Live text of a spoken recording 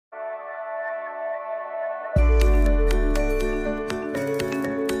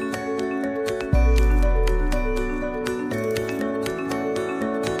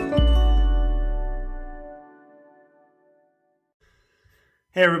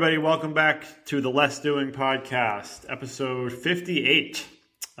Hey everybody, welcome back to the Less Doing podcast, episode 58.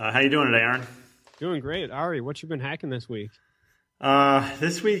 How you doing today, Aaron? Doing great. Ari, what you been hacking this week?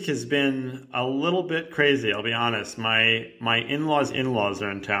 This week has been a little bit crazy, I'll be honest. My in-laws are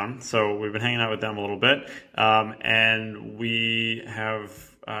in town, so we've been hanging out with them a little bit. And we have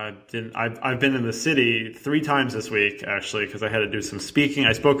I've been in the city 3 times this week, actually, because I had to do some speaking.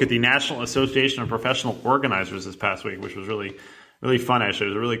 I spoke at the National Association of Professional Organizers this past week, which was really fun, actually. It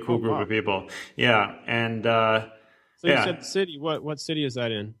was a really cool group of people. Yeah, and so you said the city. What city is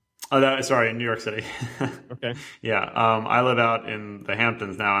that in? Sorry, in New York City. Okay. Yeah, I live out in the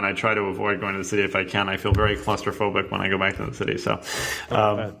Hamptons now, and I try to avoid going to the city if I can. I feel very claustrophobic when I go back to the city. So,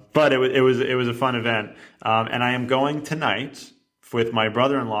 but it was a fun event, and I am going tonight with my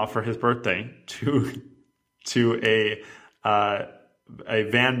brother-in-law for his birthday to a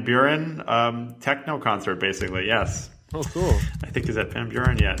Van Buren techno concert, basically. Yes. Oh, cool. I think is at Van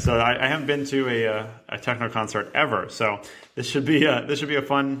Buren, yeah. So I haven't been to a techno concert ever. So this should be a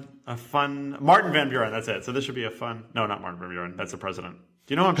fun Martin Van Buren. That's it. So this should be a fun. No, not Martin Van Buren. That's the president.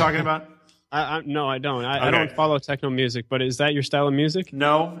 Do you know what I'm talking about? No, I don't. I don't follow techno music. But is that your style of music?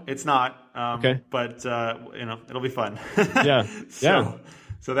 No, it's not. Okay. But it'll be fun. Yeah. Yeah.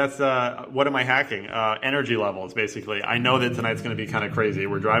 So that's what am I hacking? Energy levels, basically. I know that tonight's going to be kind of crazy.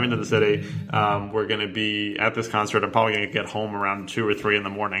 We're driving to the city. We're going to be at this concert. I'm probably going to get home around 2 or 3 in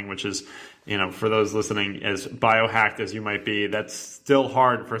the morning, which is, for those listening, as biohacked as you might be, that's still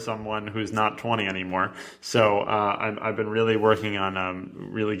hard for someone who's not 20 anymore. So I've been really working on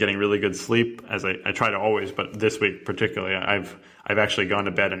really getting really good sleep, as I try to always, but this week particularly, I've actually gone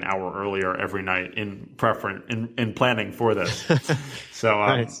to bed an hour earlier every night in planning for this. So,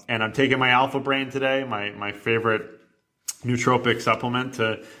 nice. And I'm taking my Alpha Brain today, my favorite nootropic supplement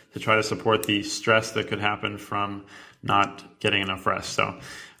to try to support the stress that could happen from not getting enough rest. So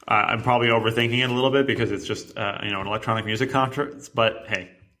I'm probably overthinking it a little bit because it's just, an electronic music conference, but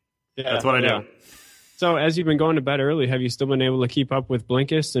hey, that's what I do. So as you've been going to bed early, have you still been able to keep up with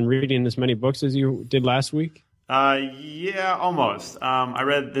Blinkist and reading as many books as you did last week? Yeah, almost.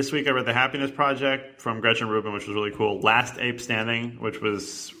 This week I read The Happiness Project from Gretchen Rubin, which was really cool. Last Ape Standing, which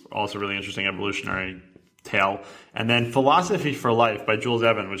was also really interesting evolutionary tale. And then Philosophy for Life by Jules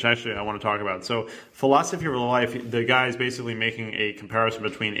Evan, which actually I want to talk about. So Philosophy for Life, the guy is basically making a comparison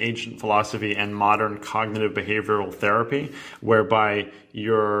between ancient philosophy and modern cognitive behavioral therapy, whereby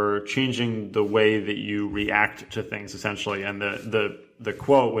you're changing the way that you react to things, essentially. And the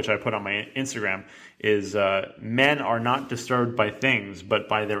quote, which I put on my Instagram, is men are not disturbed by things, but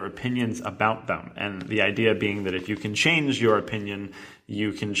by their opinions about them. And the idea being that if you can change your opinion,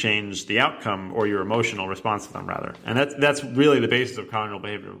 you can change the outcome or your emotional response to them, rather. And that's really the basis of cognitive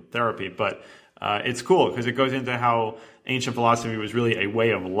behavioral therapy. But it's cool because it goes into how ancient philosophy was really a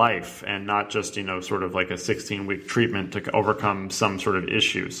way of life and not just, sort of like a 16-week treatment to overcome some sort of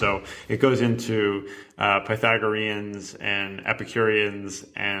issue. So it goes into Pythagoreans and Epicureans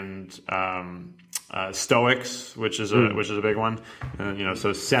and Stoics, which is a big one.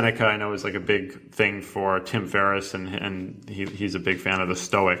 So Seneca, I know, is like a big thing for Tim Ferriss, and he's a big fan of the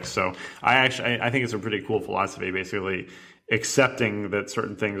Stoics. So I think it's a pretty cool philosophy, basically accepting that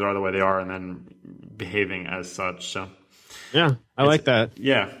certain things are the way they are and then behaving as such. So yeah, I like that.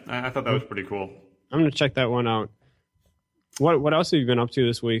 Yeah, I thought that was pretty cool. I'm going to check that one out. What else have you been up to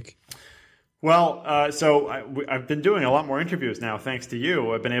this week? Well, so I've been doing a lot more interviews now, thanks to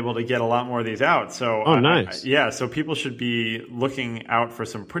you. I've been able to get a lot more of these out. So, nice. So people should be looking out for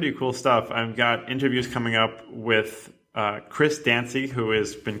some pretty cool stuff. I've got interviews coming up with Chris Dancy, who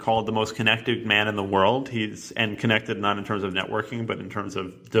has been called the most connected man in the world. He's connected not in terms of networking, but in terms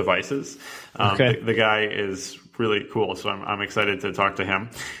of devices. Okay. The guy is really cool, so I'm excited to talk to him.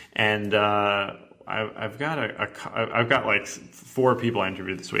 And I've got like 4 people I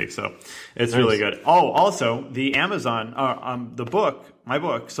interviewed this week, so it's really good. Oh, also the Amazon, my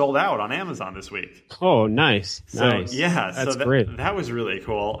book sold out on Amazon this week. Oh, nice. Yeah, that's great. That was really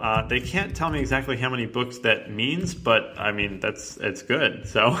cool. They can't tell me exactly how many books that means, but I mean it's good.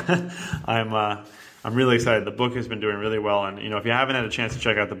 So I'm really excited. The book has been doing really well, and if you haven't had a chance to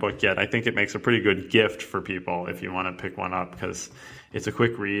check out the book yet, I think it makes a pretty good gift for people if you want to pick one up because it's a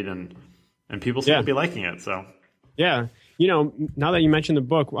quick read and people seem to be liking it. So yeah, now that you mentioned the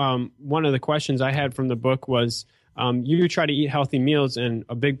book, one of the questions I had from the book was you try to eat healthy meals, and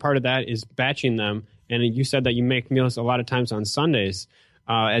a big part of that is batching them. And you said that you make meals a lot of times on Sundays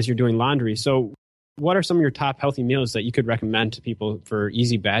as you're doing laundry. So what are some of your top healthy meals that you could recommend to people for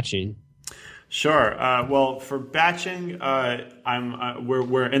easy batching? Sure. Well, for batching,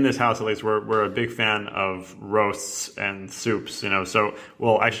 we're in this house at least. We're a big fan of roasts and soups. So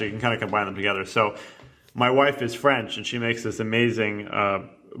well, actually, you can kind of combine them together. So my wife is French, and she makes this amazing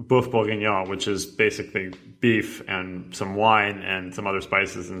boeuf bourguignon, which is basically beef and some wine and some other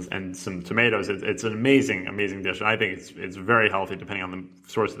spices and some tomatoes. It's an amazing, amazing dish. And I think it's very healthy depending on the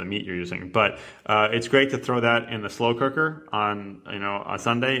source of the meat you're using. But it's great to throw that in the slow cooker on a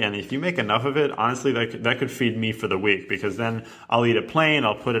Sunday. And if you make enough of it, honestly, that could feed me for the week, because then I'll eat it plain.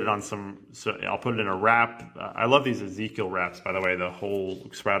 I'll put it on I'll put it in a wrap. I love these Ezekiel wraps, by the way, the whole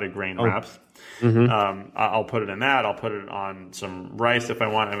sprouted grain wraps. Mm-hmm. I'll put it in that. I'll put it on some rice if I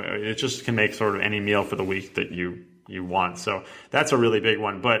want. It just can make sort of any meal for the week that you want. So that's a really big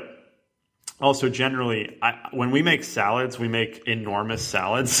one. But also generally, when we make salads, we make enormous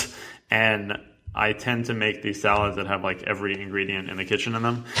salads, and I tend to make these salads that have like every ingredient in the kitchen in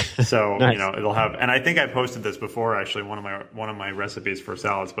them. So, nice. It'll have, and I think I posted this before, actually, one of my recipes for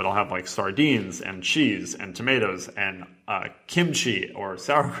salads, but I'll have like sardines and cheese and tomatoes and kimchi or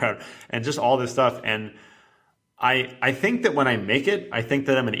sauerkraut and just all this stuff. And I think that when I make it, I think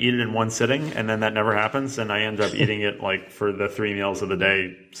that I'm going to eat it in one sitting, and then that never happens. And I end up eating it like for the 3 meals of the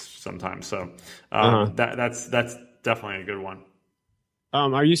day sometimes. So, that's definitely a good one.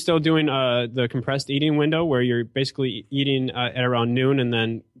 Are you still doing the compressed eating window where you're basically eating at around noon and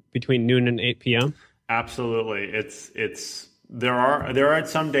then between noon and 8 p.m.? Absolutely. There are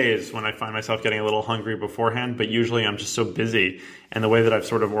some days when I find myself getting a little hungry beforehand, but usually I'm just so busy, and the way that I've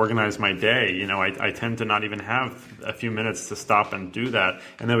sort of organized my day, I tend to not even have a few minutes to stop and do that.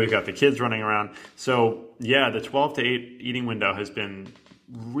 And then we've got the kids running around. So yeah, the 12 to 8 eating window has been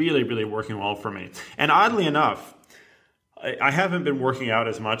really, really working well for me. And oddly enough, I haven't been working out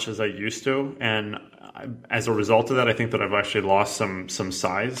as much as I used to, and as a result of that, I think that I've actually lost some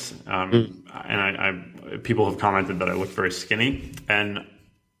size. And people have commented that I look very skinny, and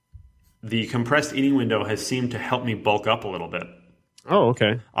the compressed eating window has seemed to help me bulk up a little bit. Oh,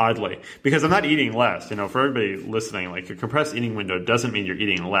 okay. Oddly, because I'm not eating less. For everybody listening, like a compressed eating window doesn't mean you're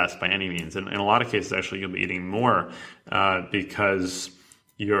eating less by any means. And in a lot of cases, actually, you'll be eating more because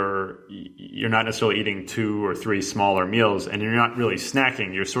you're not necessarily eating 2 or 3 smaller meals, and you're not really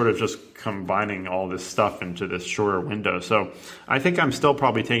snacking. You're sort of just combining all this stuff into this shorter window. So I think I'm still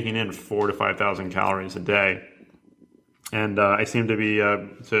probably taking in 4,000 to 5,000 calories a day, and I seem to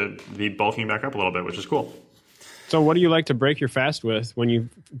be bulking back up a little bit, which is cool. So what do you like to break your fast with when you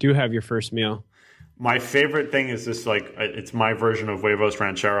do have your first meal? My favorite thing is this, it's my version of huevos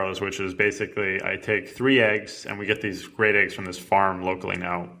rancheros, which is basically I take 3 eggs, and we get these great eggs from this farm locally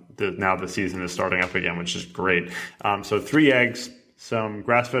now. Now the season is starting up again, which is great. So 3 eggs, some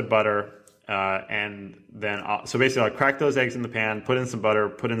grass-fed butter, and then so basically I'll crack those eggs in the pan, put in some butter,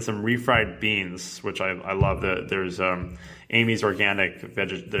 put in some refried beans, which I love. There's Amy's Organic,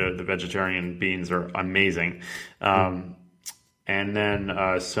 the vegetarian beans are amazing. And then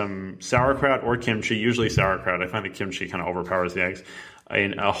some sauerkraut or kimchi, usually sauerkraut. I find the kimchi kind of overpowers the eggs.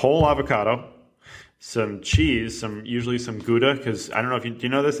 A whole avocado, some cheese, usually some Gouda, because I don't know if do you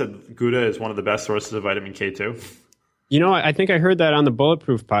know this, that Gouda is one of the best sources of vitamin K2? I think I heard that on the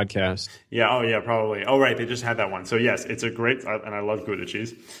Bulletproof podcast. Yeah, oh yeah, probably. Oh right, they just had that one. So yes, it's a great, and I love Gouda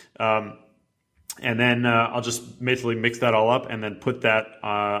cheese. And then I'll just basically mix that all up and then put that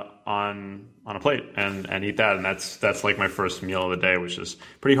on a plate and eat that. And that's like my first meal of the day, which is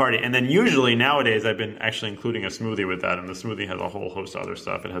pretty hearty. And then usually nowadays I've been actually including a smoothie with that. And the smoothie has a whole host of other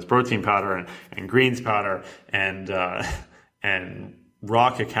stuff. It has protein powder and greens powder and raw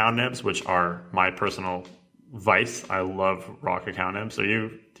cacao nibs, which are my personal vice. I love raw cacao nibs. Do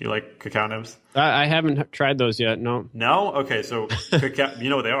you like cacao nibs? I haven't tried those yet. No. No? Okay. So cacao, you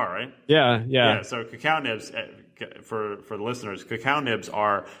know what they are, right? Yeah. So cacao nibs, for the listeners, cacao nibs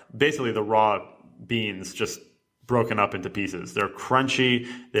are basically the raw beans just broken up into pieces. They're crunchy.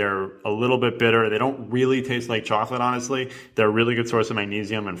 They're a little bit bitter. They don't really taste like chocolate, honestly. They're a really good source of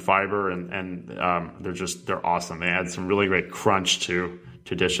magnesium and fiber, and they're awesome. They add some really great crunch to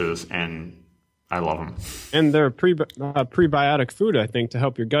dishes, and I love them. And they're prebiotic food, I think, to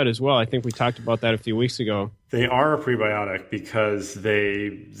help your gut as well. I think we talked about that a few weeks ago. They are a prebiotic because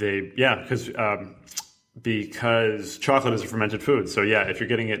because chocolate is a fermented food. So yeah, if you're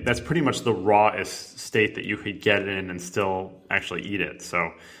getting it, that's pretty much the rawest state that you could get it in and still actually eat it.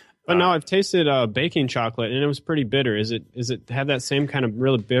 So, but now I've tasted baking chocolate and it was pretty bitter. Is it have that same kind of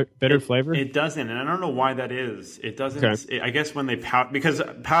really bitter flavor? It doesn't, and I don't know why that is. It doesn't. Okay. I guess when they because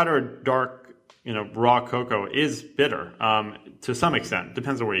powdered dark, raw cocoa is bitter. to some extent.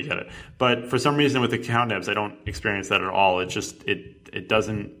 Depends on where you get it. But for some reason with the cacao nibs, I don't experience that at all. It just it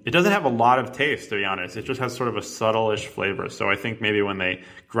doesn't have a lot of taste, to be honest. It just has sort of a subtle-ish flavor. So I think maybe when they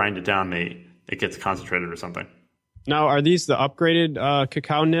grind it down, it gets concentrated or something. Now, are these the upgraded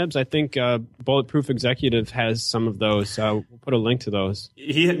cacao nibs? I think Bulletproof Executive has some of those. We'll put a link to those.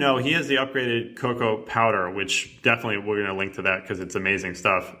 He has the upgraded cocoa powder, which definitely we're going to link to that because it's amazing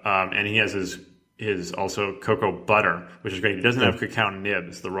stuff. And he has his also cocoa butter, which is great. He doesn't have cacao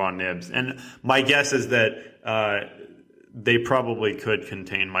nibs, the raw nibs. And my guess is that they probably could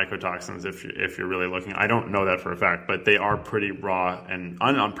contain mycotoxins if you're really looking. I don't know that for a fact, but they are pretty raw and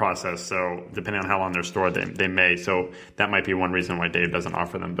unprocessed. So depending on how long they're stored, they may. So that might be one reason why Dave doesn't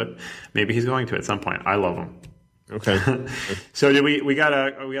offer them, but maybe he's going to at some point. I love them. Okay. So we got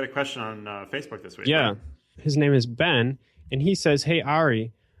a question on Facebook this week. Yeah, right? His name is Ben, and he says, "Hey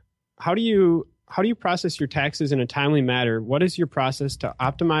Ari, how do you process your taxes in a timely manner? What is your process to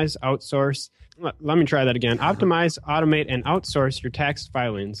optimize, outsource?" Let me try that again. Optimize, automate, and outsource your tax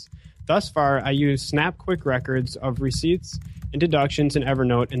filings. Thus far, I use Snap Quick Records of receipts and deductions in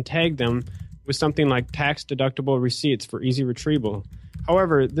Evernote and tag them with something like tax deductible receipts for easy retrieval.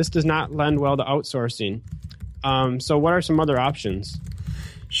 However, this does not lend well to outsourcing. So what are some other options?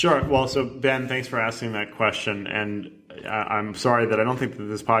 Sure. Well, so Ben, thanks for asking that question. And I'm sorry that I don't think that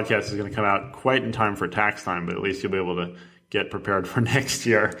this podcast is going to come out quite in time for tax time, but at least you'll be able to get prepared for next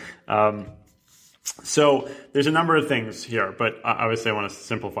year. So there's a number of things here, but obviously I want to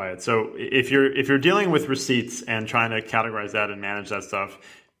simplify it. So if you're dealing with receipts and trying to categorize that and manage that stuff,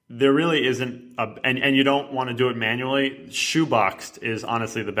 there really isn't and you don't want to do it manually. Shoeboxed is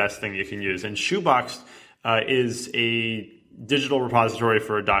honestly the best thing you can use. And Shoeboxed is a digital repository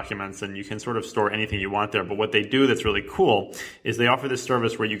for documents, and you can sort of store anything you want there. But what they do that's really cool is they offer this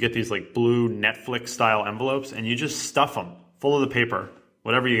service where you get these like blue Netflix style envelopes, and you just stuff them full of the paper,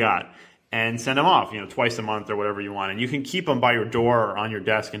 whatever you got, and send them off, twice a month or whatever you want. And you can keep them by your door or on your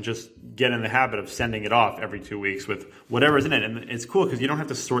desk and just get in the habit of sending it off every 2 weeks with whatever's in it. And it's cool because you don't have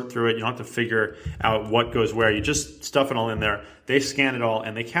to sort through it. You don't have to figure out what goes where. You just stuff it all in there. They scan it all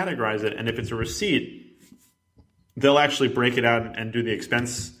and they categorize it. And if it's a receipt, they'll actually break it out and do the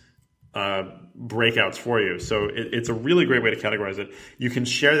expense breakouts for you. So it's a really great way to categorize it. You can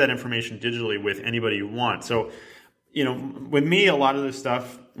share that information digitally with anybody you want. So, with me, a lot of this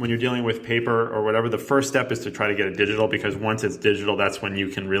stuff, when you're dealing with paper or whatever, the first step is to try to get it digital, because once it's digital, that's when you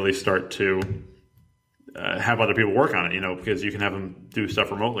can really start to have other people work on it, because you can have them do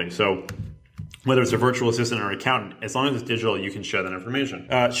stuff remotely. So whether it's a virtual assistant or an accountant, as long as it's digital, you can share that information.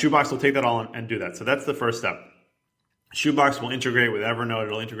 Shoebox will take that all and do that. So that's the first step. Shoebox will integrate with Evernote.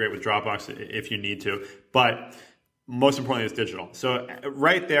 It'll integrate with Dropbox if you need to. But most importantly, it's digital. So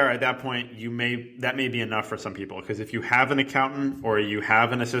right there at that point, that may be enough for some people, because if you have an accountant or you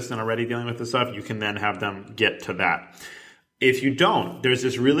have an assistant already dealing with this stuff, you can then have them get to that. If you don't, there's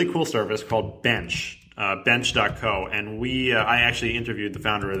this really cool service called Bench, bench.co. And I actually interviewed the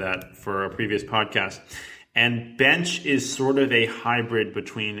founder of that for a previous podcast. And Bench is sort of a hybrid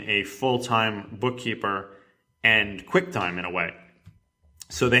between a full-time bookkeeper and QuickTime in a way.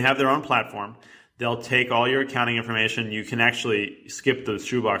 So they have their own platform. They'll take all your accounting information. You can actually skip the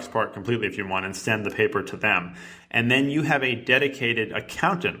shoebox part completely if you want and send the paper to them. And then you have a dedicated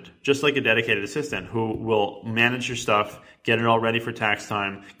accountant, just like a dedicated assistant, who will manage your stuff, get it all ready for tax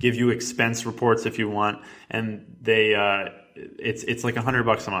time, give you expense reports if you want, and it's like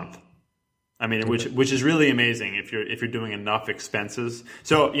 $100 a month. I mean, which is really amazing if you're doing enough expenses.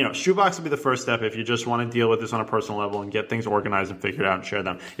 So, Shoebox would be the first step if you just want to deal with this on a personal level and get things organized and figured out and share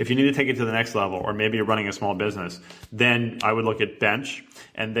them. If you need to take it to the next level, or maybe you're running a small business, then I would look at Bench,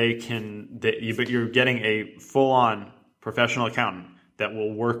 and but you're getting a full-on professional accountant that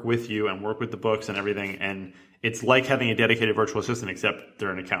will work with you and work with the books and everything. And it's like having a dedicated virtual assistant, except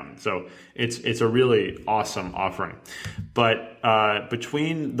they're an accountant. So it's a really awesome offering. But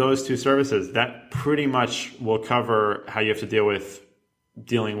between those two services, that pretty much will cover how you have to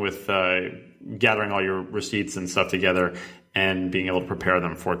dealing with gathering all your receipts and stuff together and being able to prepare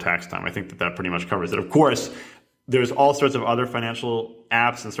them for tax time. I think that pretty much covers it. Of course, there's all sorts of other financial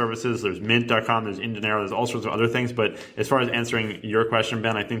apps and services. There's Mint.com, there's Indinero, there's all sorts of other things. But as far as answering your question,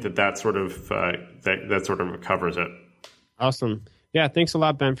 Ben, I think that sort of covers it. Awesome. Yeah, thanks a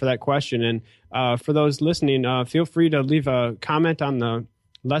lot, Ben, for that question. And for those listening, feel free to leave a comment on the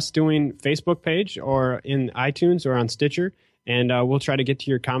Less Doing Facebook page or in iTunes or on Stitcher, and we'll try to get to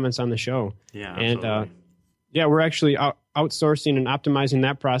your comments on the show. Yeah, absolutely. And we're actually outsourcing and optimizing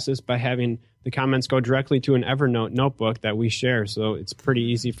that process by having the comments go directly to an Evernote notebook that we share. So it's pretty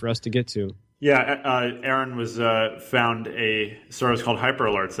easy for us to get to. Yeah, Aaron was found a service called Hyper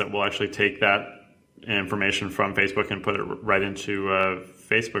Alerts that will actually take that information from Facebook and put it right into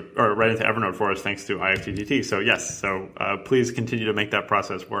Facebook or right into Evernote for us, thanks to IFTTT. So yes, please continue to make that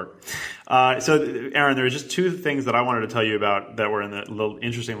process work. So Aaron, there are just two things that I wanted to tell you about that were in the little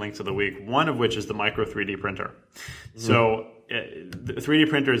interesting links of the week. One of which is the micro 3D printer. Mm-hmm. So the 3D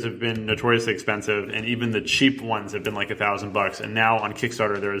printers have been notoriously expensive, and even the cheap ones have been like $1,000. And now on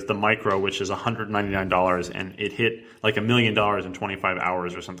Kickstarter, there is the micro, which is $199, and it hit like $1 million in 25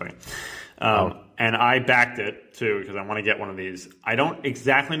 hours or something. And I backed it too because I want to get one of these. I don't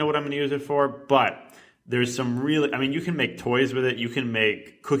exactly know what I'm going to use it for, but there's some really, I mean, you can make toys with it. You can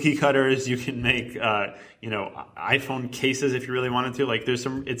make cookie cutters. You can make, iPhone cases if you really wanted to. Like there's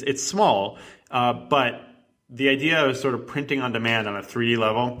some, it's small, but the idea of sort of printing on demand on a 3D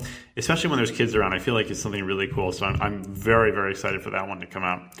level, especially when there's kids around, I feel like it's something really cool. So I'm very, very excited for that one to come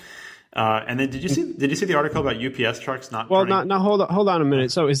out. And then did you see the article about UPS trucks not? Well, hold on a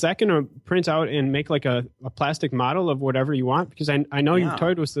minute. So is that going to print out and make like a plastic model of whatever you want? Because I know you've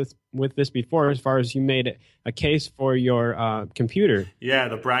toyed with this before, as far as you made a case for your computer. Yeah,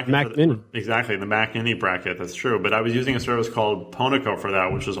 the bracket. Mac Mini. Exactly, the Mac Mini bracket. That's true. But I was using a service called Ponico for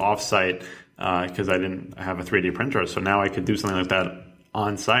that, which was offsite because I didn't have a 3D printer. So now I could do something like that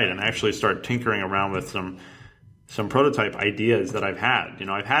on site and actually start tinkering around with some prototype ideas that I've had. You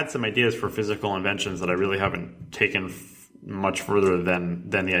know, I've had some ideas for physical inventions that I really haven't taken much further than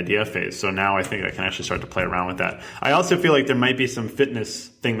the idea phase. So now I think I can actually start to play around with that. I also feel like there might be some fitness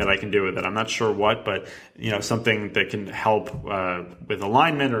thing that I can do with it. I'm not sure what, but something that can help with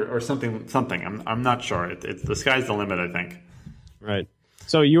alignment or something. I'm not sure. It's the sky's the limit, I think. Right.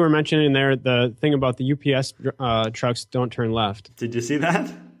 So you were mentioning there the thing about the UPS trucks don't turn left. Did you see that?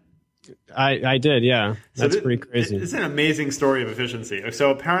 I did, yeah. That's pretty crazy. It's an amazing story of efficiency. So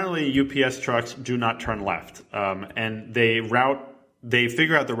apparently UPS trucks do not turn left. And they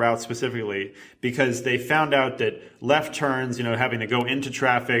figure out the route specifically because they found out that left turns, having to go into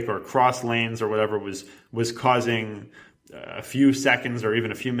traffic or cross lanes or whatever was causing a few seconds or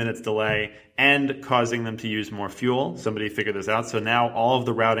even a few minutes delay and causing them to use more fuel. Somebody figured this out. So now all of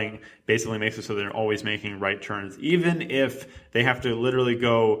the routing basically makes it so they're always making right turns. Even if they have to literally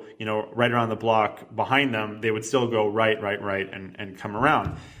go, right around the block behind them, they would still go right, and come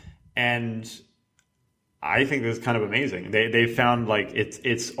around. And I think this is kind of amazing. They found like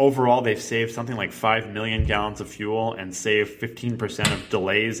it's overall they've saved something like 5 million gallons of fuel and saved 15% of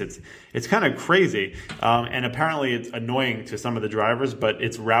delays. It's kind of crazy, and apparently it's annoying to some of the drivers, but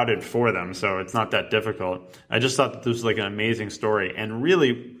it's routed for them, so it's not that difficult. I just thought that this was like an amazing story and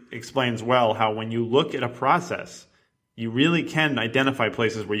really explains well how when you look at a process, you really can identify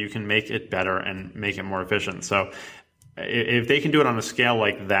places where you can make it better and make it more efficient. So if they can do it on a scale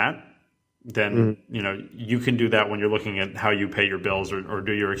like that, then you can do that when you're looking at how you pay your bills or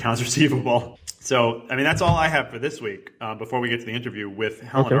do your accounts receivable. So, I mean, that's all I have for this week before we get to the interview with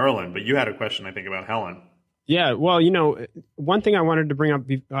Helen Irlen. But you had a question, I think, about Helen. Yeah, well, one thing I wanted to bring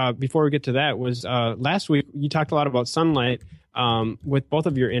up before we get to that was last week you talked a lot about sunlight with both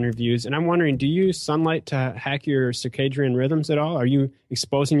of your interviews. And I'm wondering, do you use sunlight to hack your circadian rhythms at all? Are you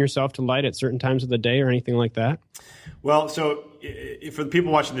exposing yourself to light at certain times of the day or anything like that? Well, so for the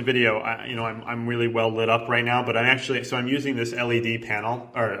people watching the video, I'm really well lit up right now, but I'm using this LED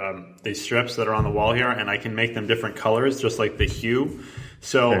panel or these strips that are on the wall here, and I can make them different colors, just like the hue.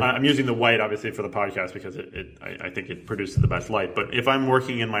 So I'm using the white, obviously, for the podcast because I think it produces the best light. But if I'm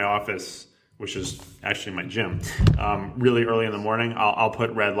working in my office, which is actually my gym, really early in the morning, I'll put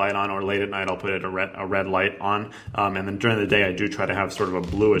red light on, or late at night I'll put a red light on, and then during the day I do try to have sort of a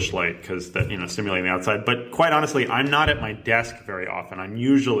bluish light because that stimulating the outside. But quite honestly, I'm not at my desk very often. I'm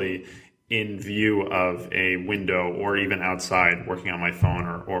usually in view of a window or even outside working on my phone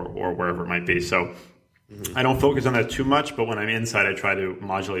or wherever it might be. So I don't focus on that too much, but when I'm inside, I try to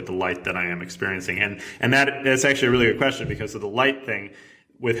modulate the light that I am experiencing. And that's actually a really good question because of the light thing.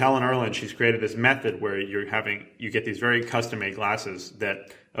 With Helen Irlen, she's created this method where you get these very custom-made glasses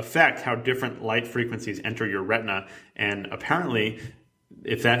that affect how different light frequencies enter your retina. And apparently,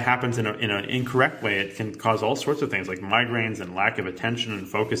 if that happens in an incorrect way, it can cause all sorts of things like migraines and lack of attention and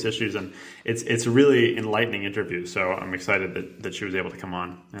focus issues. And it's a really enlightening interview. So I'm excited that she was able to come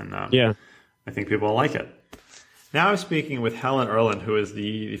on. And I think people will like it. Now I'm speaking with Helen Irlen, who is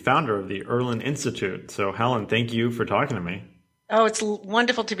the founder of the Irlen Institute. So Helen, thank you for talking to me. Oh, it's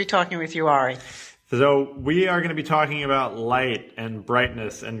wonderful to be talking with you, Ari. So we are going to be talking about light and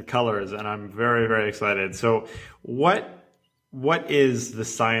brightness and colors, and I'm very, very excited. So what is the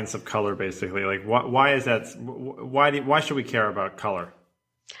science of color, basically? Like, why is that? Why should we care about color?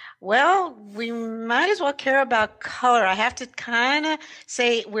 Well, we might as well care about color. I have to kind of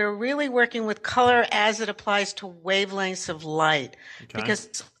say we're really working with color as it applies to wavelengths of light, Okay.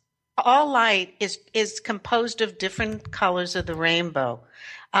 because all light is composed of different colors of the rainbow.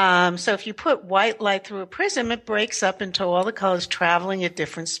 So if you put white light through a prism, it breaks up into all the colors traveling at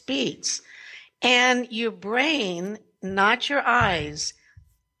different speeds. And your brain, not your eyes,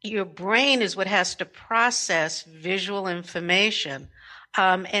 your brain is what has to process visual information.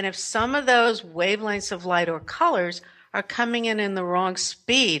 And if some of those wavelengths of light or colors are coming in the wrong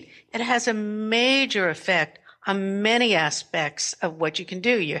speed, it has a major effect on many aspects of what you can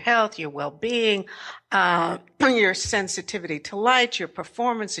do, your health, your well-being, your sensitivity to light, your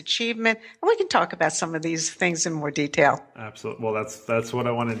performance, achievement. And we can talk about some of these things in more detail. Absolutely. Well, that's what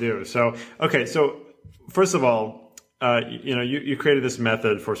I want to do. So, okay. So first of all, you created this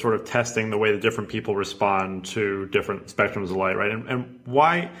method for sort of testing the way that different people respond to different spectrums of light, right? And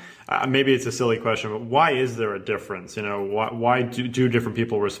why, maybe it's a silly question, but why is there a difference? Why do different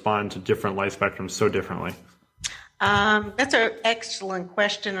people respond to different light spectrums so differently? That's an excellent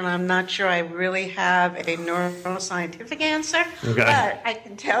question, and I'm not sure I really have a neuroscientific answer. Okay. But I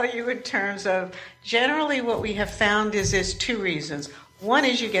can tell you in terms of generally what we have found is there's two reasons. One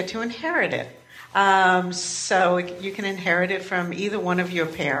is you get to inherit it. So you can inherit it from either one of your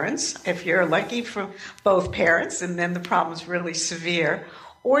parents, if you're lucky from both parents, and then the problem's really severe.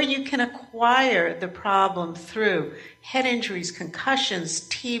 Or you can acquire the problem through head injuries, concussions,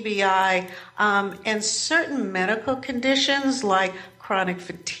 TBI, and certain medical conditions like chronic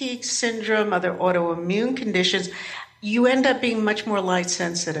fatigue syndrome, other autoimmune conditions. You end up being much more light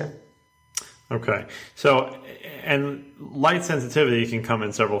sensitive. Okay. So, and light sensitivity can come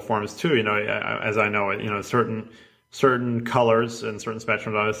in several forms too. As I know it, certain colors and certain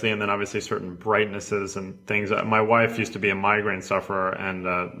spectrums, obviously, and then obviously certain brightnesses and things. My wife used to be a migraine sufferer,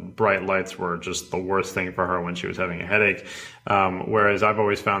 and bright lights were just the worst thing for her when she was having a headache. Whereas I've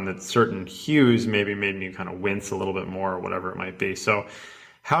always found that certain hues maybe made me kind of wince a little bit more, or whatever it might be. So,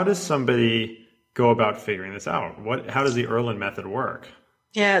 how does somebody go about figuring this out? How does the Irlen method work?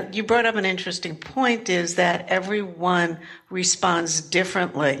 Yeah, you brought up an interesting point, is that everyone responds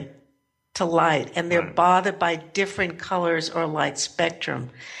differently to light, and they're bothered by different colors or light spectrum.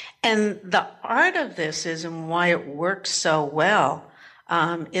 And the art of this is, and why it works so well,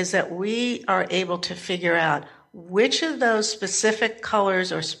 is that we are able to figure out which of those specific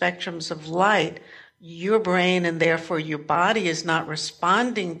colors or spectrums of light your brain and therefore your body is not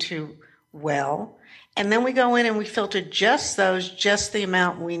responding to well. And then we go in and we filter just the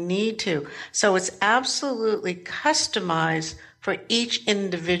amount we need to. So it's absolutely customized for each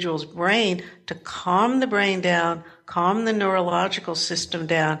individual's brain to calm the brain down, calm the neurological system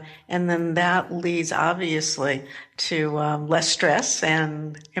down, and then that leads obviously to less stress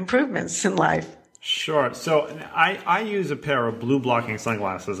and improvements in life. Sure. So I use a pair of blue blocking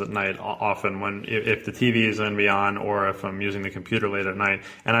sunglasses at night often if the TV is going to be on, or if I'm using the computer late at night.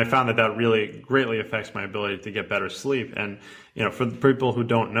 And I found that really greatly affects my ability to get better sleep. And, for the people who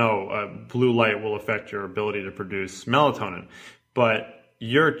don't know, blue light will affect your ability to produce melatonin. But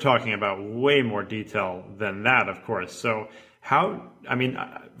you're talking about way more detail than that, of course. So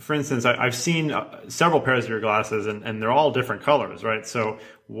for instance, I've seen several pairs of your glasses, and they're all different colors, right? So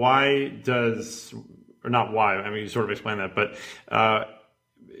you sort of explain that, but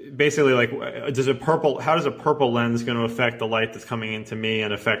basically, like, how does a purple lens going to affect the light that's coming into me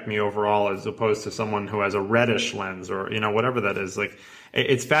and affect me overall, as opposed to someone who has a reddish lens, or, whatever that is? Like,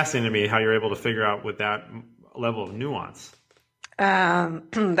 it's fascinating to me how you're able to figure out with that level of nuance.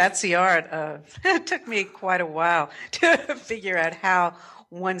 That's the art of, it took me quite a while to figure out how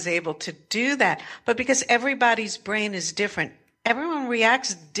one's able to do that. But because everybody's brain is different, everyone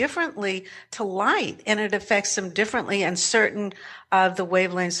reacts differently to light, and it affects them differently. And certain of the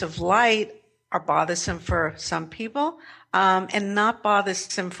wavelengths of light are bothersome for some people, and not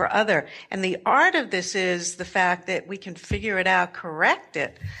bothersome for other. And the art of this is the fact that we can figure it out, correct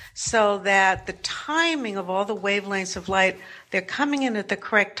it, so that the timing of all the wavelengths of light, they're coming in at the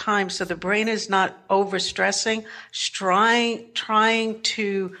correct time, so the brain is not overstressing, trying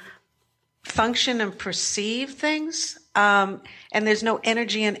to function and perceive things. And there's no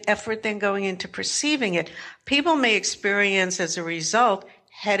energy and effort then going into perceiving it. People may experience, as a result,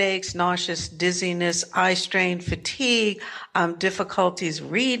 headaches, nauseous, dizziness, eye strain, fatigue, difficulties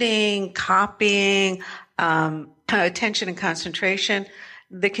reading, copying, attention and concentration.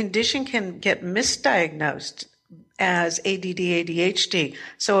 The condition can get misdiagnosed as ADD, ADHD.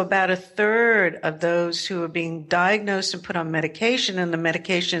 So about a third of those who are being diagnosed and put on medication, and the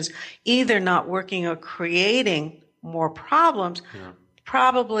medication is either not working or creating more problems,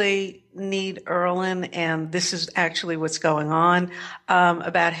 probably need Irlen, and this is actually what's going on.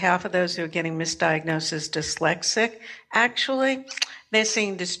 About half of those who are getting misdiagnosed as dyslexic, actually, they're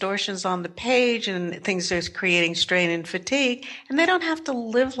seeing distortions on the page and things that's creating strain and fatigue, and they don't have to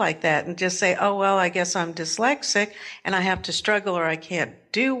live like that and just say, oh, well, I guess I'm dyslexic and I have to struggle, or I can't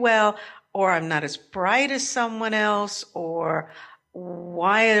do well, or I'm not as bright as someone else, or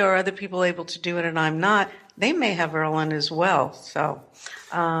why are other people able to do it and I'm not? They may have Irlen as well. So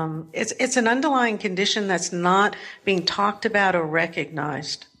it's an underlying condition that's not being talked about or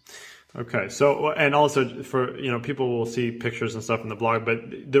recognized. Okay. So, and also for, people will see pictures and stuff in the blog,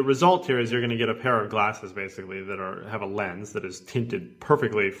 but the result here is you're going to get a pair of glasses basically that have a lens that is tinted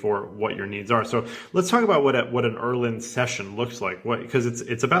perfectly for what your needs are. So let's talk about what an Irlen session looks like. Because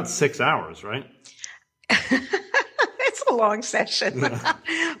it's about 6 hours, right? It's a long session,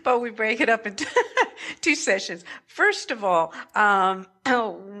 but we break it up into 2 sessions. First of all,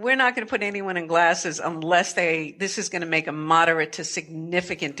 we're not going to put anyone in glasses unless this is going to make a moderate to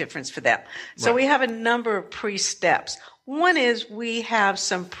significant difference for them. So we have a number of pre-steps. One is we have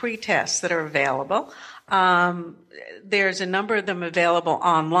some pre-tests that are available. There's a number of them available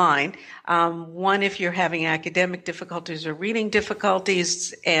online. One, if you're having academic difficulties or reading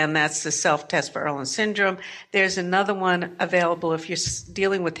difficulties, and that's the self-test for Irlen syndrome. There's another one available if you're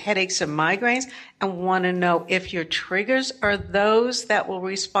dealing with headaches and migraines and want to know if your triggers are those that will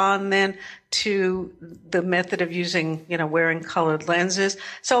respond then to the method of using, wearing colored lenses.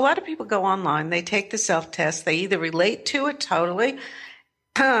 So a lot of people go online, they take the self-test, they either relate to it totally,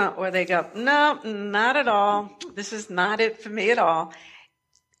 or they go, no, not at all. This is not it for me at all.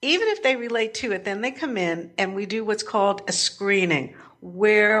 Even if they relate to it, then they come in and we do what's called a screening,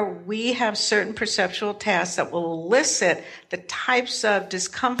 where we have certain perceptual tasks that will elicit the types of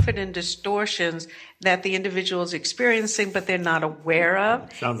discomfort and distortions that the individual is experiencing, but they're not aware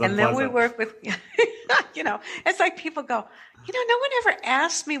of. Sounds and unpleasant. then we work with, it's like people go, no one ever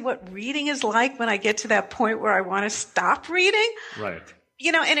asks me what reading is like when I get to that point where I want to stop reading. Right.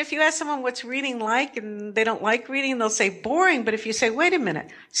 And if you ask someone what's reading like and they don't like reading, they'll say boring. But if you say, wait a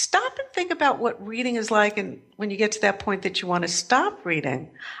minute, stop and think about what reading is like, and when you get to that point that you want to stop reading,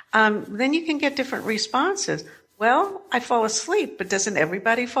 then you can get different responses. Well, I fall asleep, but doesn't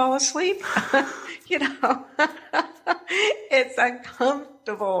everybody fall asleep? It's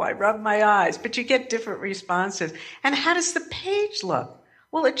uncomfortable. I rub my eyes, but you get different responses. And how does the page look?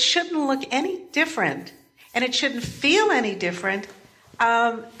 Well, it shouldn't look any different, and it shouldn't feel any different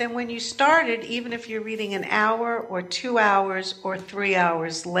than when you started, even if you're reading an hour or 2 hours or 3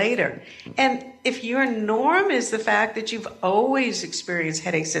 hours later. And if your norm is the fact that you've always experienced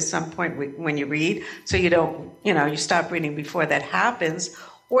headaches at some point when you read, so you don't, you stop reading before that happens,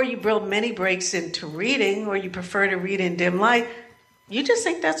 or you build many breaks into reading, or you prefer to read in dim light, you just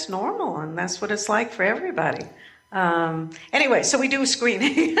think that's normal, and that's what it's like for everybody. Anyway, so we do a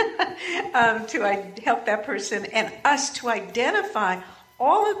screening to help that person and us to identify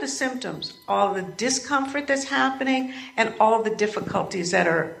all of the symptoms, all the discomfort that's happening, and all the difficulties that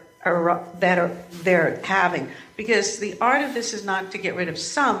they're having. Because the art of this is not to get rid of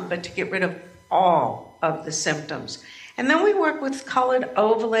some, but to get rid of all of the symptoms. And then we work with colored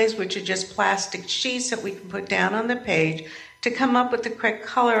overlays, which are just plastic sheets that we can put down on the page to come up with the correct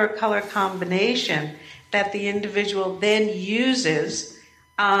color or color combination that the individual then uses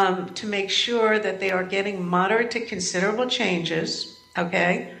to make sure that they are getting moderate to considerable changes,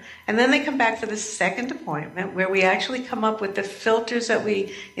 okay? And then they come back for the second appointment where we actually come up with the filters that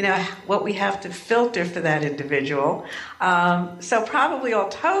what we have to filter for that individual. So probably all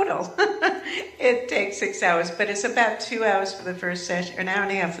total, it takes 6 hours, but it's about 2 hours for the first session, or an hour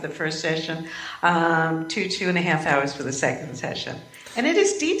and a half for the first session, 2.5 hours for the second session. And it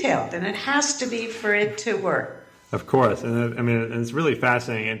is detailed, and it has to be for it to work. Of course, and it's really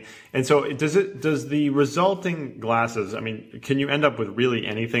fascinating. And so, does the resulting glasses? Can you end up with really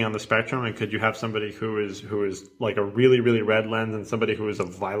anything on the spectrum? And could you have somebody who is like a really, really red lens and somebody who is a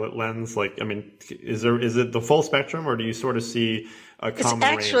violet lens? Is it the full spectrum, or do you sort of see a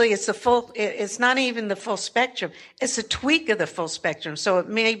common range? It's the full. It's not even the full spectrum. It's a tweak of the full spectrum. So it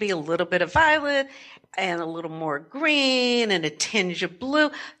may be a little bit of violet, and a little more green and a tinge of blue.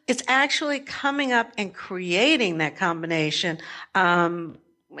 It's actually coming up and creating that combination. And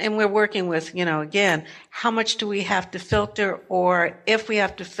we're working with, again, how much do we have to filter, or if we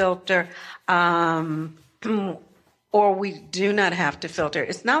have to filter, or we do not have to filter.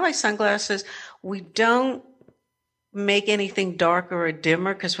 It's not like sunglasses. We don't make anything darker or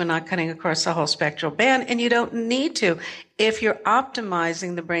dimmer because we're not cutting across the whole spectral band, and you don't need to if you're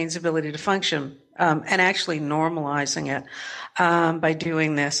optimizing the brain's ability to function and actually normalizing it by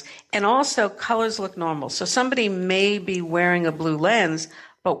doing this. And also, colors look normal. So somebody may be wearing a blue lens,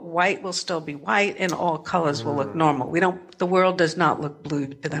 but white will still be white, and all colors will look normal. The world does not look blue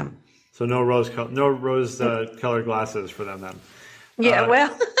to them. So no rose colored glasses for them then. Yeah,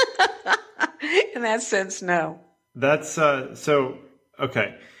 well, in that sense, no. That's so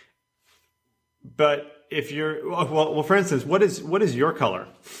okay. But if you're well, for instance, what is your color?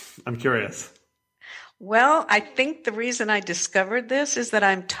 I'm curious. Well, I think the reason I discovered this is that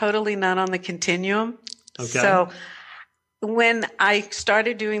I'm totally not on the continuum. Okay. So when I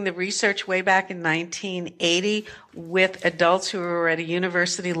started doing the research way back in 1980 with adults who were at a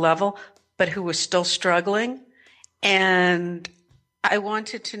university level, but who were still struggling, and I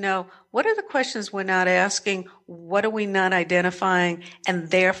wanted to know, what are the questions we're not asking? What are we not identifying? And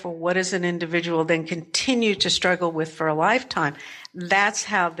therefore, what does an individual then continue to struggle with for a lifetime? That's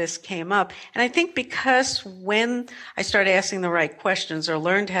how this came up. And I think because when I started asking the right questions or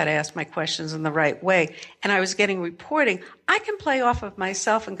learned how to ask my questions in the right way, and I was getting reporting, I can play off of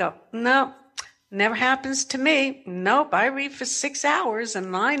myself and go, no, never happens to me. Nope, I read for 6 hours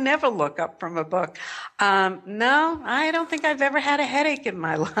and I never look up from a book. No, I don't think I've ever had a headache in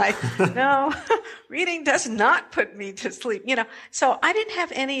my life. No, reading does not put me to sleep. So I didn't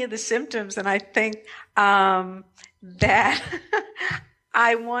have any of the symptoms, and I think that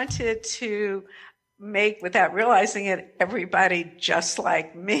I wanted to make, without realizing it, everybody just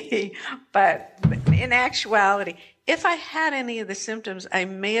like me. But in actuality, if I had any of the symptoms, I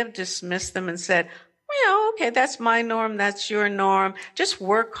may have dismissed them and said, well, okay, that's my norm, that's your norm. Just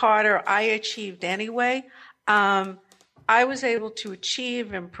work harder. I achieved anyway. I was able to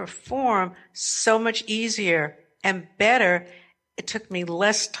achieve and perform so much easier and better. It took me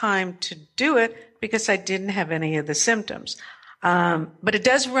less time to do it because I didn't have any of the symptoms. But it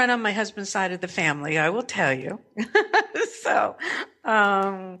does run on my husband's side of the family, I will tell you. So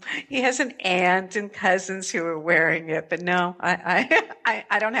he has an aunt and cousins who are wearing it, but no,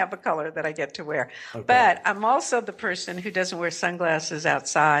 I don't have a color that I get to wear. Okay. But I'm also the person who doesn't wear sunglasses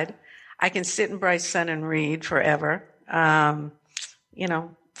outside. I can sit in bright sun and read forever.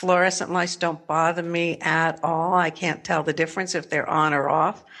 Fluorescent lights don't bother me at all. I can't tell the difference if they're on or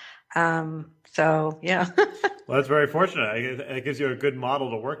off. So, yeah. Well, that's very fortunate. It gives you a good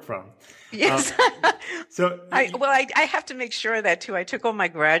model to work from. Yes. I have to make sure of that, too. I took all my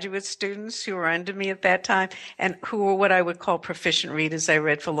graduate students who were under me at that time and who were what I would call proficient readers. I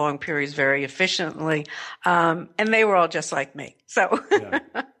read for long periods very efficiently. And they were all just like me. So. Yeah.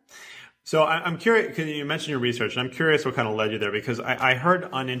 So I'm curious, because you mentioned your research, and I'm curious what kind of led you there, because I heard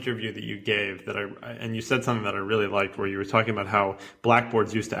on an interview that you gave and you said something that I really liked, where you were talking about how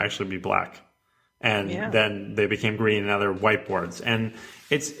blackboards used to actually be black. And then they became green, and now they're whiteboards. And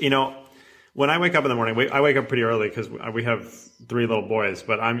it's, when I wake up in the morning, I wake up pretty early because we have 3 little boys,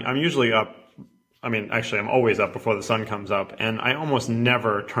 but I'm usually up. I'm always up before the sun comes up, and I almost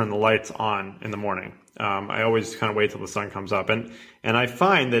never turn the lights on in the morning. I always kind of wait till the sun comes up, and I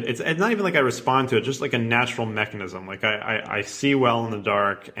find that it's not even like I respond to it, just like a natural mechanism. Like I see well in the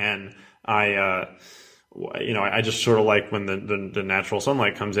dark, and I just sort of like when the natural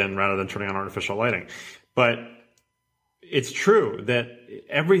sunlight comes in rather than turning on artificial lighting. But it's true that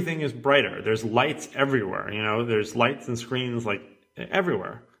everything is brighter. There's lights everywhere. There's lights and screens like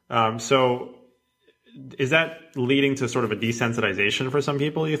everywhere. So is that leading to sort of a desensitization for some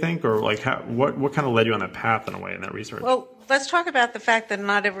people, you think? Or like what kind of led you on that path in a way in that research? Well, let's talk about the fact that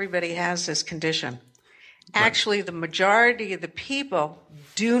not everybody has this condition. Right. Actually, the majority of the people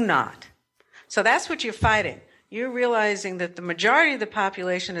do not. So that's what you're fighting. You're realizing that the majority of the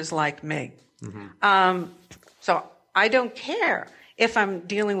population is like me. Mm-hmm. So I don't care if I'm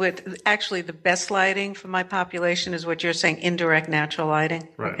dealing with, actually the best lighting for my population is what you're saying, indirect natural lighting.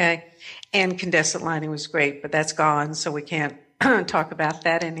 Right. Okay. And incandescent lighting was great, but that's gone, so we can't talk about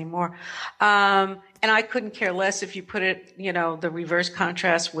that anymore. And I couldn't care less if you put it, the reverse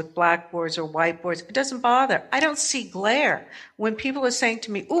contrast with blackboards or whiteboards. It doesn't bother. I don't see glare. When people are saying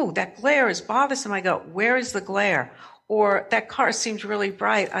to me, ooh, that glare is bothersome, I go, where is the glare? Or that car seems really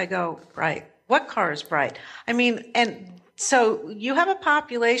bright. I go, bright. What car is bright? And so you have a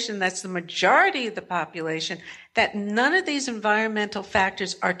population that's the majority of the population that none of these environmental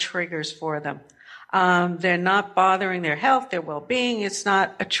factors are triggers for them. They're not bothering their health, their well-being. It's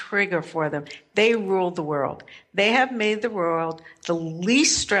not a trigger for them. They rule the world. They have made the world the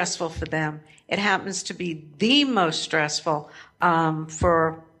least stressful for them. It happens to be the most stressful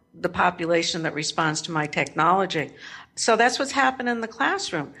for the population that responds to my technology. So that's what's happened in the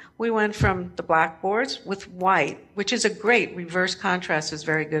classroom. We went from the blackboards with white, which is a great reverse contrast, is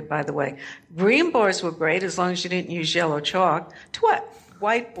very good, by the way. Green boards were great as long as you didn't use yellow chalk. To what?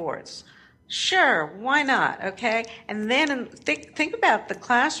 Whiteboards. Sure, why not? Okay. And then think about the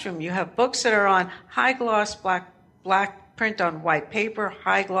classroom. You have books that are on high gloss, black print on white paper,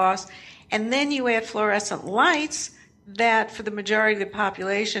 high gloss, and then you add fluorescent lights that for the majority of the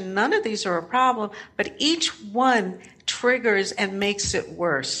population, none of these are a problem, but each one triggers and makes it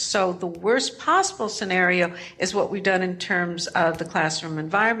worse. So the worst possible scenario is what we've done in terms of the classroom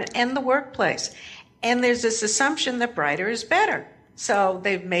environment and the workplace. And there's this assumption that brighter is better. So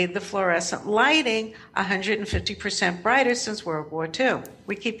they've made the fluorescent lighting 150% brighter since World War II.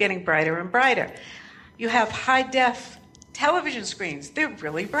 We keep getting brighter and brighter. You have high-def television screens. They're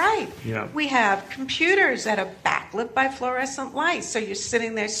really bright. Yeah. We have computers that are backlit by fluorescent lights. So you're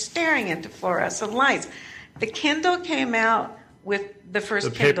sitting there staring into fluorescent lights. The Kindle came out with the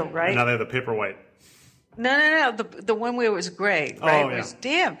first Kindle, right? Now they have the paperwhite. No. The one where it was gray, right? Oh, yeah. It was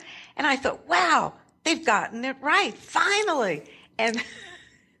dim. And I thought, wow, they've gotten it right, finally. And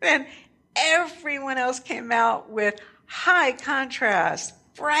then everyone else came out with high contrast,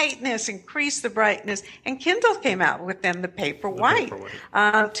 brightness, increase the brightness. And Kindle came out with then the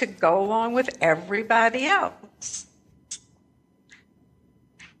paperwhite to go along with everybody else.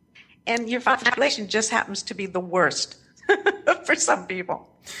 And your population just happens to be the worst for some people.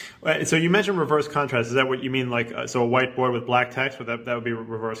 So you mentioned reverse contrast. Is that what you mean? Like, so a whiteboard with black text, that would be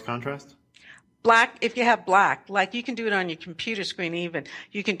reverse contrast? Black, if you have black, like you can do it on your computer screen even.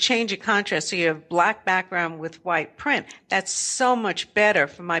 You can change your contrast so you have black background with white print. That's so much better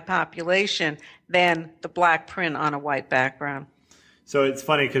for my population than the black print on a white background. So it's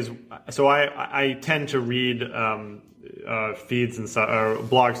funny because I tend to read feeds and stuff, or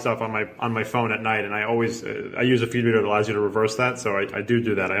blog stuff on my phone at night, and I always I use a feed reader that allows you to reverse that. So I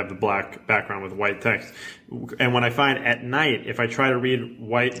do that. I have the black background with white text, and when I find at night, if I try to read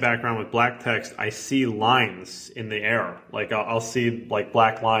white background with black text, I see lines in the air. Like I'll see like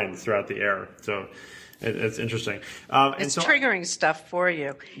black lines throughout the air. So it's interesting. It's triggering stuff for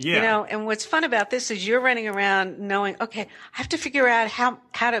you. Yeah. You know, and what's fun about this is you're running around knowing, okay, I have to figure out how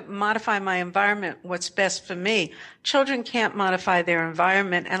to modify my environment, what's best for me. Children can't modify their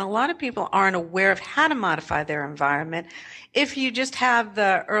environment, and a lot of people aren't aware of how to modify their environment. If you just have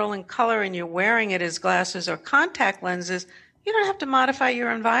the Irlen color and you're wearing it as glasses or contact lenses, you don't have to modify your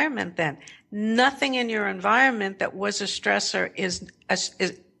environment then. Nothing in your environment that was a stressor is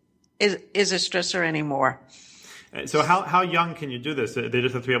a stressor anymore. So how young can you do this? They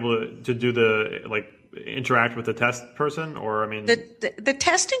just have to be able to do the, like, interact with the test person, or, I mean... The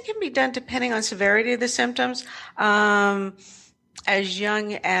testing can be done depending on severity of the symptoms. As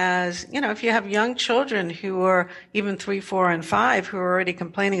young as, you know, if you have young children who are even 3, 4, and 5 who are already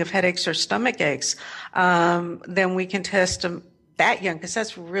complaining of headaches or stomach aches, then we can test them that young, because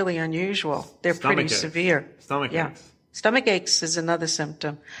that's really unusual. They're pretty severe. Stomach aches. Stomach aches is another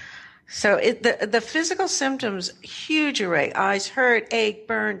symptom. So the physical symptoms, huge array: eyes hurt, ache,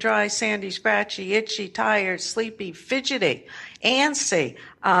 burn, dry, sandy, scratchy, itchy, tired, sleepy, fidgety, antsy,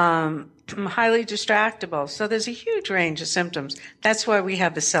 highly distractible. So there's a huge range of symptoms. That's why we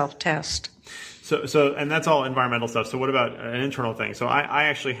have the self-test. So, and that's all environmental stuff. So what about an internal thing? So I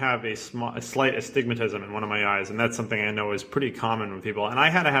actually have a slight astigmatism in one of my eyes, and that's something I know is pretty common with people. And I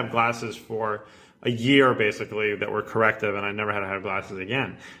had to have glasses for a year, basically, that were corrective, and I never had to have glasses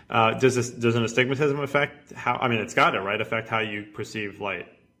again. Does an astigmatism affect how, I mean, it's got to, right, affect how you perceive light?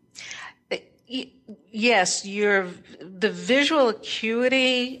 Yes, the visual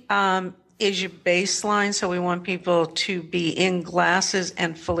acuity is your baseline, so we want people to be in glasses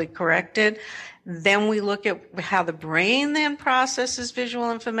and fully corrected. Then we look at how the brain then processes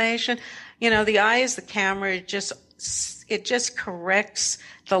visual information. You know, the eye is the camera. It just corrects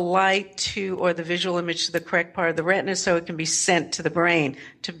the light to, or the visual image to the correct part of the retina so it can be sent to the brain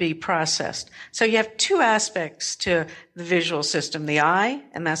to be processed. So you have two aspects to the visual system: the eye,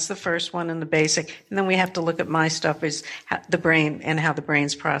 and that's the first one and the basic. And then we have to look at my stuff is the brain and how the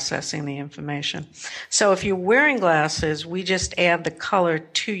brain's processing the information. So if you're wearing glasses, we just add the color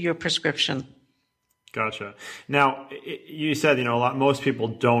to your prescription. Gotcha. Now, you said, you know, most people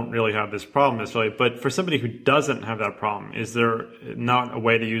don't really have this problem necessarily, but for somebody who doesn't have that problem, is there not a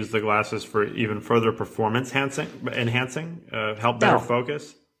way to use the glasses for even further performance enhancing, help better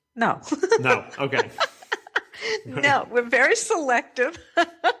focus? No. No. Okay. No, we're very selective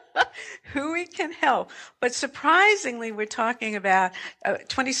who we can help. But surprisingly, we're talking about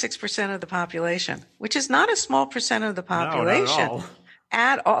 26% of the population, which is not a small percent of the population. No, not at all.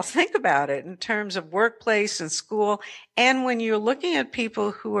 at all. Think about it in terms of workplace and school. And when you're looking at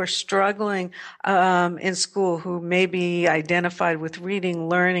people who are struggling in school, who may be identified with reading,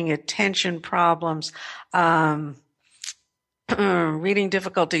 learning, attention problems, reading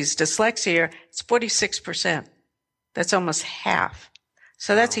difficulties, dyslexia, it's 46%. That's almost half.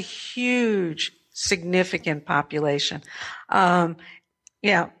 So that's a huge, significant population.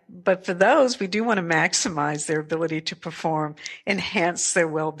 Yeah, but for those, we do want to maximize their ability to perform, enhance their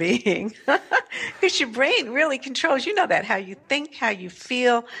well-being, because your brain really controls, you know that, how you think, how you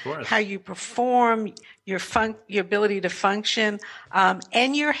feel, how you perform, your ability to function,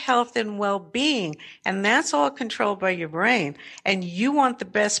 and your health and well-being. And that's all controlled by your brain. And you want the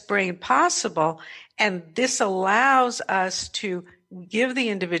best brain possible. And this allows us to give the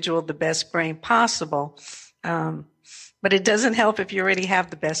individual the best brain possible. But it doesn't help if you already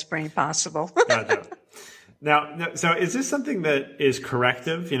have the best brain possible. Gotcha. Now, so is this something that is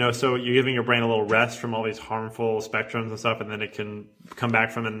corrective? So you're giving your brain a little rest from all these harmful spectrums and stuff, and then it can come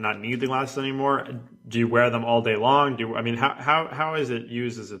back from it and not need the glasses anymore? Do you wear them all day long? How is it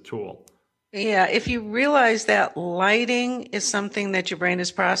used as a tool? Yeah, if you realize that lighting is something that your brain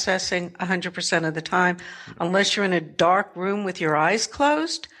is processing 100% of the time, unless you're in a dark room with your eyes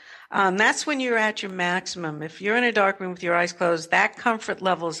closed, that's when you're at your maximum. If you're in a dark room with your eyes closed, that comfort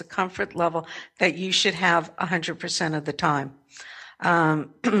level is a comfort level that you should have 100% of the time.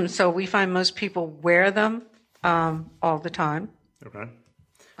 So we find most people wear them all the time. Okay.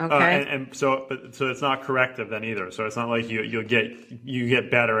 Okay. So it's not corrective then either. So it's not like you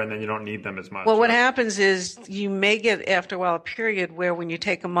get better and then you don't need them as much. Well, what happens is you may get after a while a period where when you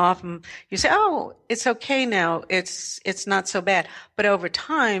take them off, you say, "Oh, it's okay now. It's not so bad." But over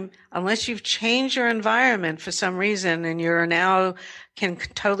time, unless you've changed your environment for some reason and you're now can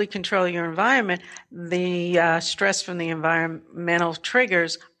totally control your environment, the stress from the environmental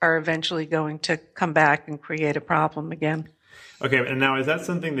triggers are eventually going to come back and create a problem again. Okay, and now is that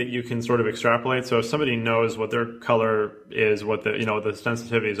something that you can sort of extrapolate? So if somebody knows what their color is, what the the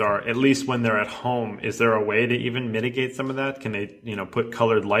sensitivities are, at least when they're at home, is there a way to even mitigate some of that? Can they put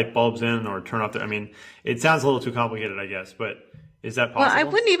colored light bulbs in or turn off it sounds a little too complicated, I guess, but is that possible? Well, I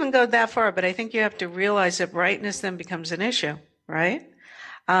wouldn't even go that far, but I think you have to realize that brightness then becomes an issue, right?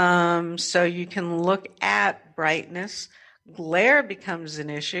 So you can look at brightness. Glare becomes an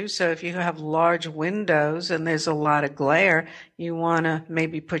issue. So if you have large windows and there's a lot of glare, you want to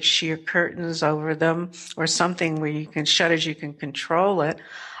maybe put sheer curtains over them or something where you can shutters, you can control it.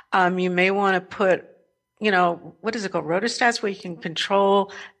 You may want to put, what is it called? Rotostats, where you can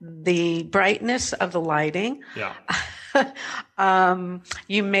control the brightness of the lighting. Yeah.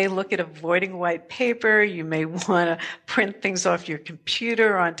 You may look at avoiding white paper. You may want to print things off your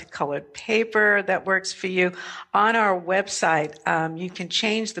computer onto colored paper that works for you. On our website, you can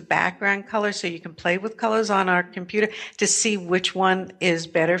change the background color so you can play with colors on our computer to see which one is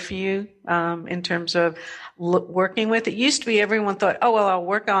better for you in terms of working with. It used to be everyone thought, oh, well, I'll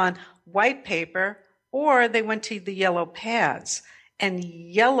work on white paper, or they went to the yellow pads. And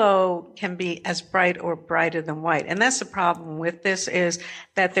yellow can be as bright or brighter than white. And that's the problem with this, is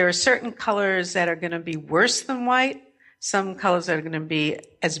that there are certain colors that are going to be worse than white, some colors that are going to be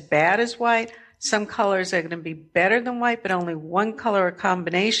as bad as white, some colors are going to be better than white, but only one color or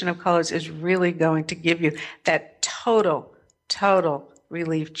combination of colors is really going to give you that total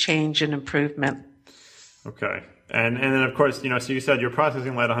relief, change, and improvement. Okay. And then, of course, so you said you're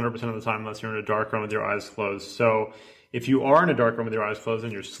processing light 100% of the time unless you're in a dark room with your eyes closed. So if you are in a dark room with your eyes closed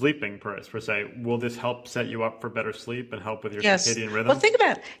and you're sleeping, per se, will this help set you up for better sleep and help with your circadian rhythm? Well, think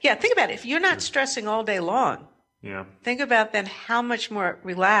about it. If you're not stressing all day long, think about then how much more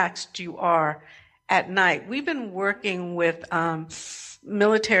relaxed you are at night. We've been working with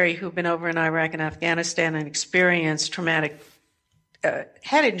military who've been over in Iraq and Afghanistan and experienced traumatic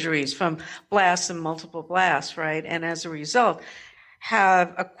head injuries from blasts and multiple blasts, right? And as a result,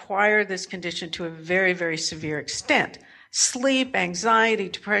 have acquired this condition to a very, very severe extent. Sleep, anxiety,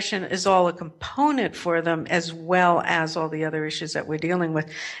 depression is all a component for them, as well as all the other issues that we're dealing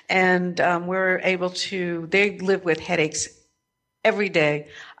with. And they live with headaches every day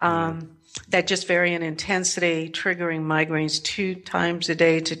that just vary in intensity, triggering migraines 2 times a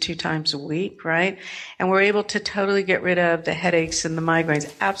day to 2 times a week, right? And we're able to totally get rid of the headaches and the migraines,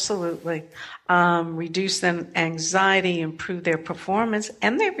 absolutely. Reduce their anxiety, improve their performance,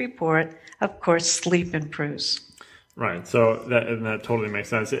 and they report, of course, sleep improves. Right. So that totally makes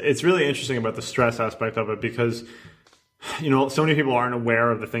sense. It's really interesting about the stress aspect of it, because so many people aren't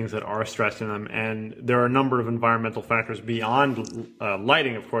aware of the things that are stressing them, and there are a number of environmental factors beyond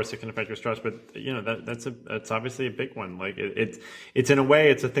lighting, of course, that can affect your stress. But that's obviously a big one. Like it's in a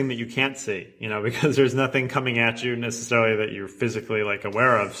way, it's a thing that you can't see, because there's nothing coming at you necessarily that you're physically like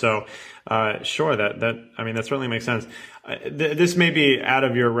aware of. So sure, that certainly makes sense. This may be out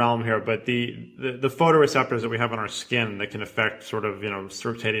of your realm here, but the photoreceptors that we have on our skin that can affect sort of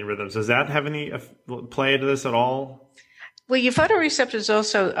circadian rhythms, does that have any play to this at all? Well, your photoreceptors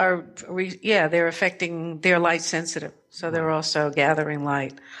also are, they're affecting, they're light sensitive. So they're also gathering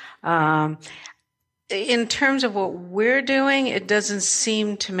light. In terms of what we're doing, it doesn't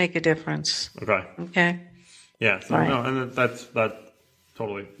seem to make a difference. Okay. Yeah. So, right. No, and that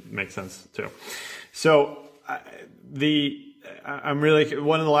totally makes sense too. So I'm really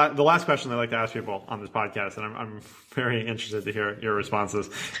one of the last question I like to ask people on this podcast, and I'm very interested to hear your responses.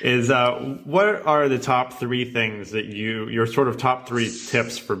 Is what are the top 3 things that your sort of top 3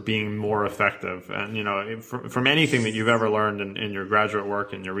 tips for being more effective? And from anything that you've ever learned in your graduate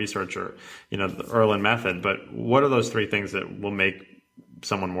work and your research, or the Irlen method. But what are those 3 things that will make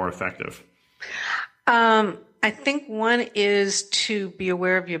someone more effective? I think one is to be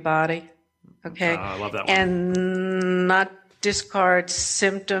aware of your body. Okay. I love that one. And not discard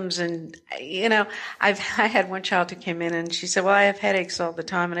symptoms. And, I had one child who came in and she said, well, I have headaches all the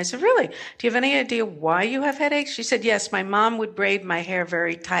time. And I said, really? Do you have any idea why you have headaches? She said, yes, my mom would braid my hair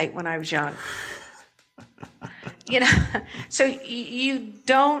very tight when I was young. So you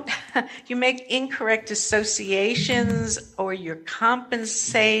make incorrect associations, or you're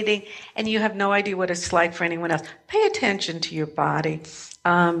compensating, and you have no idea what it's like for anyone else. Pay attention to your body.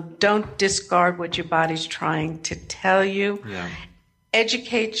 Don't discard what your body's trying to tell you. Yeah.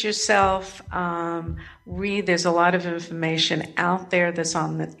 Educate yourself. Read. There's a lot of information out there that's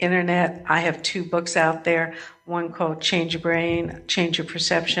on the internet. I have 2 books out there. One called Change Your Brain, Change Your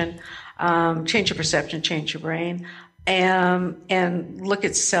Perception. Change your perception, change your brain, and look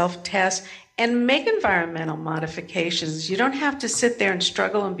at self-tests and make environmental modifications. You don't have to sit there and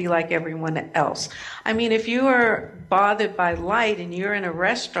struggle and be like everyone else. I mean, if you are bothered by light and you're in a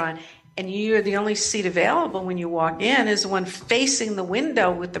restaurant and you're the only seat available when you walk in is the one facing the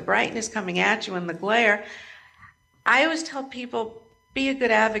window with the brightness coming at you and the glare, I always tell people, be a good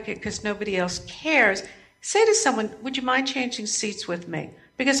advocate because nobody else cares. Say to someone, would you mind changing seats with me?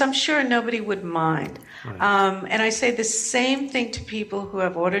 Because I'm sure nobody would mind. Right. And I say the same thing to people who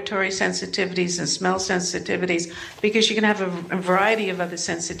have auditory sensitivities and smell sensitivities, because you can have a variety of other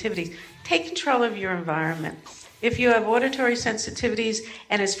sensitivities. Take control of your environment. If you have auditory sensitivities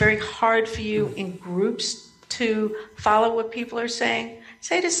and it's very hard for you in groups to follow what people are saying,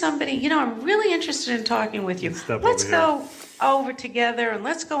 say to somebody, I'm really interested in talking with you. Let's go over together and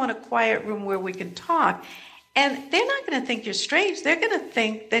let's go in a quiet room where we can talk. And they're not going to think you're strange. They're going to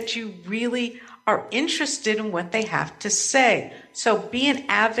think that you really are interested in what they have to say. So be an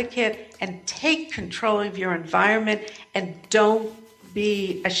advocate and take control of your environment, and don't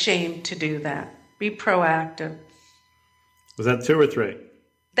be ashamed to do that. Be proactive. Was that 2 or 3?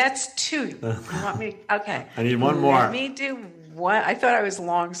 That's 2. You want me? Okay. I need one more. Let me do one. I thought I was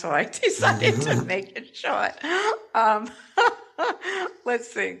long, so I decided to make it short. Let's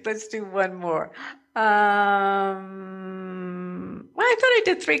see. Let's do one more. Well, I thought I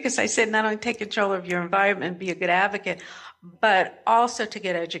did 3 because I said not only take control of your environment, be a good advocate, but also to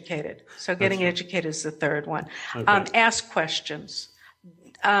get educated. So getting educated is the 3rd one. Okay. Ask questions.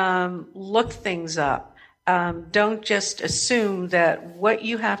 Look things up. Don't just assume that what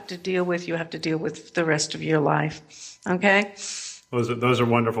you have to deal with the rest of your life. Okay? Those are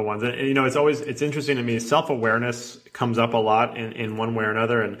wonderful ones. And, it's interesting to me. Self-awareness comes up a lot in one way or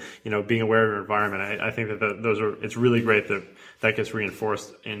another, and being aware of your environment. I think that it's really great that gets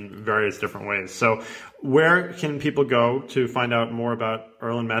reinforced in various different ways. So, where can people go to find out more about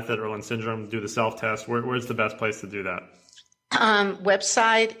Irlen method, Irlen syndrome, do the self-test? Where's the best place to do that?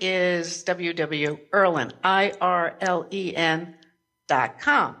 Website is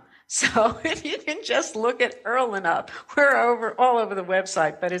www.irlen.com. So if you can just look at Irlen up, we're all over the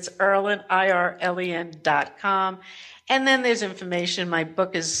website, but it's Irlen, IRLEN.com. And then there's information. My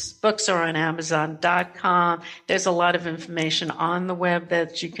books are on Amazon.com. There's a lot of information on the web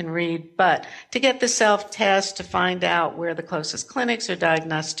that you can read. But to get the self-test, to find out where the closest clinics or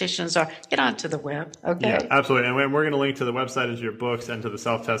diagnosticians are, get onto the web. Okay? Yeah, absolutely. And we're going to link to the website and to your books and to the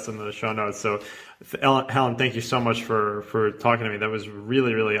self-test in the show notes. So, Helen, thank you so much for talking to me. That was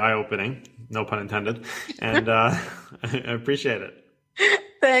really, really eye-opening. No pun intended. And I appreciate it.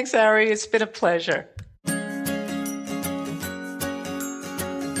 Thanks, Ari. It's been a pleasure.